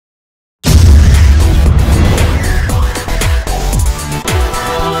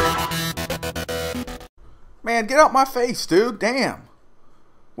man, get out my face, dude. Damn.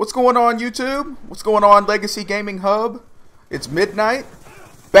 What's going on, YouTube? What's going on, Legacy Gaming Hub? It's midnight.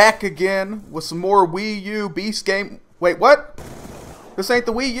 Back again with some more Wii U Beast game. Wait, what? This ain't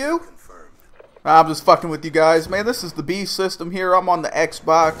the Wii U? I'm just fucking with you guys. Man, this is the Beast system here. I'm on the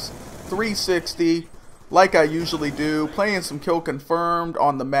Xbox 360, like I usually do, playing some Kill Confirmed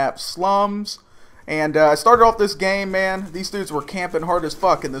on the map Slums. And I started off this game, man. These dudes were camping hard as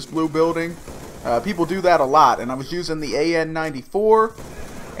fuck in this blue building. People do that a lot, and I was using the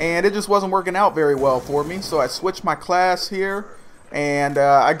AN94, and it just wasn't working out very well for me. So I switched my class here, and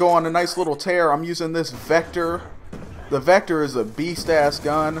I go on a nice little tear. I'm using this Vector. The Vector is a beast-ass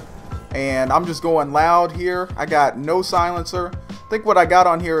gun, and I'm just going loud here. I got no silencer. I think what I got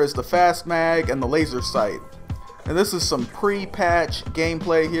on here is the fast mag and the laser sight. And this is some pre-patch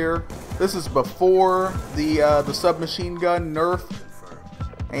gameplay here. This is before the submachine gun nerf.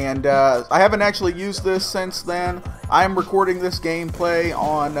 And I haven't actually used this since then. I'm recording this gameplay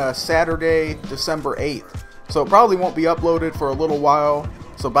on Saturday, December 8th. So it probably won't be uploaded for a little while.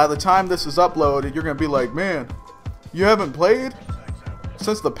 So by the time this is uploaded, you're going to be like, man, you haven't played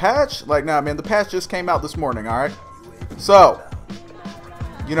since the patch? Like, nah, man, the patch just came out this morning, alright? So,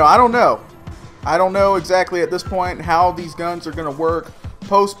 you know, I don't know. I don't know exactly at this point how these guns are going to work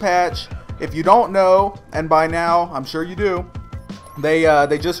post-patch. If you don't know, and by now, I'm sure you do,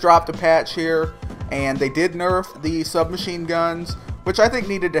 they just dropped a patch here, and they did nerf the submachine guns, which I think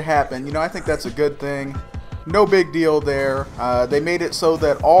needed to happen. You know, I think that's a good thing. No big deal there. They made it so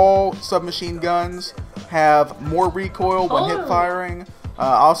that all submachine guns have more recoil when hip firing,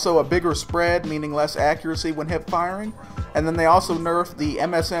 also a bigger spread, meaning less accuracy when hip firing, and then they also nerfed the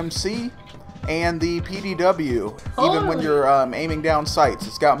MSMC and the PDW, even when you're aiming down sights.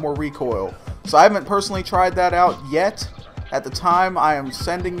 It's got more recoil. So I haven't personally tried that out yet at the time I am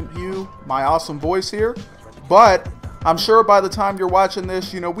sending you my awesome voice here, but I'm sure by the time you're watching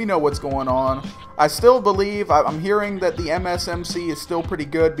this, you know, we know what's going on. I still believe, I'm hearing that the MSMC is still pretty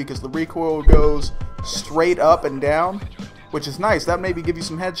good because the recoil goes straight up and down, which is nice. That maybe give you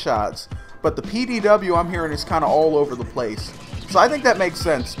some headshots. But the PDW I'm hearing is kind of all over the place. So I think that makes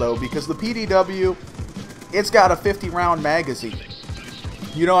sense though, because the PDW, it's got a 50-round magazine.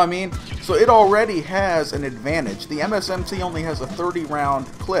 You know what I mean? So it already has an advantage. The MSMC only has a 30-round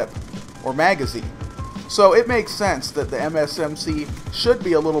clip or magazine. So it makes sense that the MSMC should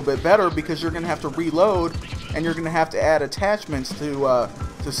be a little bit better because you're going to have to reload and you're going to have to add attachments to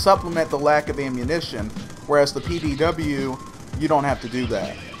supplement the lack of ammunition. Whereas the PDW, you don't have to do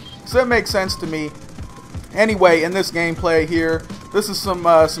that. So that makes sense to me. Anyway, in this gameplay here, this is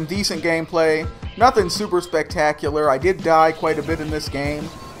some decent gameplay. Nothing super spectacular. I did die quite a bit in this game.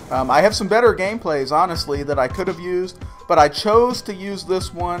 I have some better gameplays, honestly, that I could have used, but I chose to use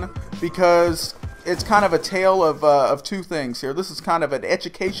this one because it's kind of a tale of two things here. This is kind of an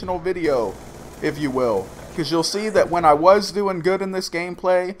educational video, if you will, because you'll see that when I was doing good in this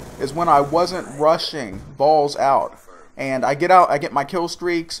gameplay is when I wasn't rushing balls out. And I get my kill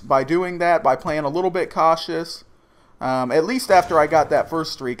streaks by doing that, by playing a little bit cautious. At least after I got that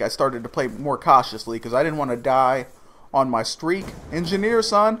first streak, I started to play more cautiously because I didn't want to die on my streak. Engineer,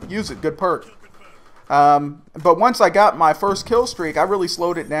 son, use it, good perk. But once I got my first kill streak, I really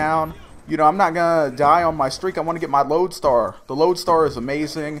slowed it down. You know, I'm not going to die on my streak. I want to get my Lodestar. The Lodestar is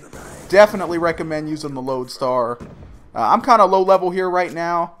amazing. Definitely recommend using the Lodestar. I'm kind of low level here right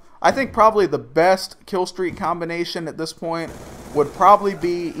now. I think probably the best kill streak combination at this point would probably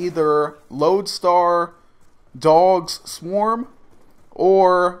be either Lodestar, Dogs, Swarm,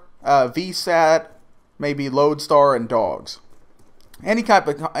 or VSAT, maybe Lodestar and Dogs. Any type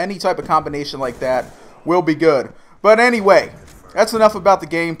of combination like that will be good. But anyway, that's enough about the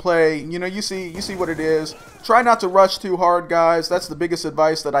gameplay. You know, you see what it is. Try not to rush too hard, guys. That's the biggest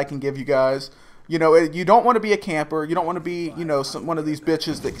advice that I can give you guys. You know, you don't want to be a camper. You don't want to be, you know, one of these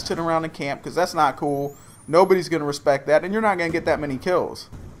bitches that sit around and camp, because that's not cool. Nobody's going to respect that, and you're not going to get that many kills,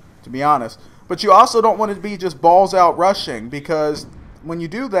 to be honest. But you also don't want to be just balls out rushing, because when you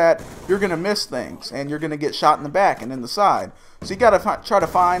do that, you're going to miss things, and you're going to get shot in the back and in the side. So you got to try to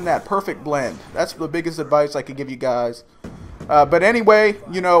find that perfect blend. That's the biggest advice I could give you guys. But anyway,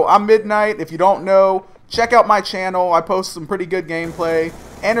 you know, I'm Midnight. If you don't know, check out my channel. I post some pretty good gameplay,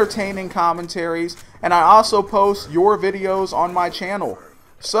 entertaining commentaries, and I also post your videos on my channel.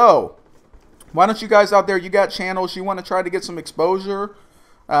 So, why don't you guys out there, you got channels, you want to try to get some exposure,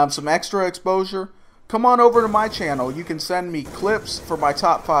 some extra exposure, come on over to my channel. You can send me clips for my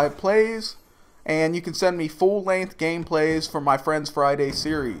top 5 plays, and you can send me full-length gameplays for my Friends Friday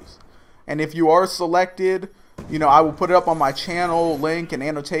series. And if you are selected, you know, I will put it up on my channel, link and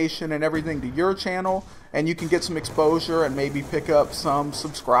annotation and everything to your channel, and you can get some exposure and maybe pick up some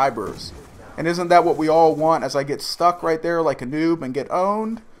subscribers. And isn't that what we all want, as I get stuck right there like a noob and get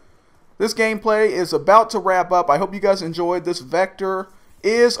owned? This gameplay is about to wrap up. I hope you guys enjoyed. This Vector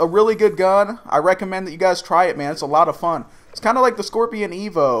is a really good gun. I recommend that you guys try it, man. It's a lot of fun. It's kind of like the Scorpion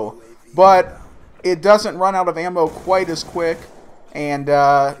Evo, but it doesn't run out of ammo quite as quick. And,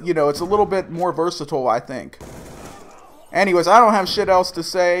 you know, it's a little bit more versatile, I think. Anyways, I don't have shit else to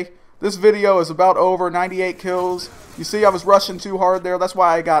say. This video is about over. 98 kills. You see, I was rushing too hard there. That's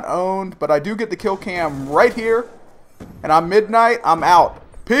why I got owned. But I do get the kill cam right here. And I'm Midnight. I'm out.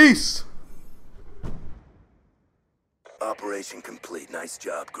 Peace. Operation complete. Nice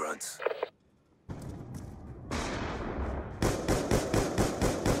job, grunts.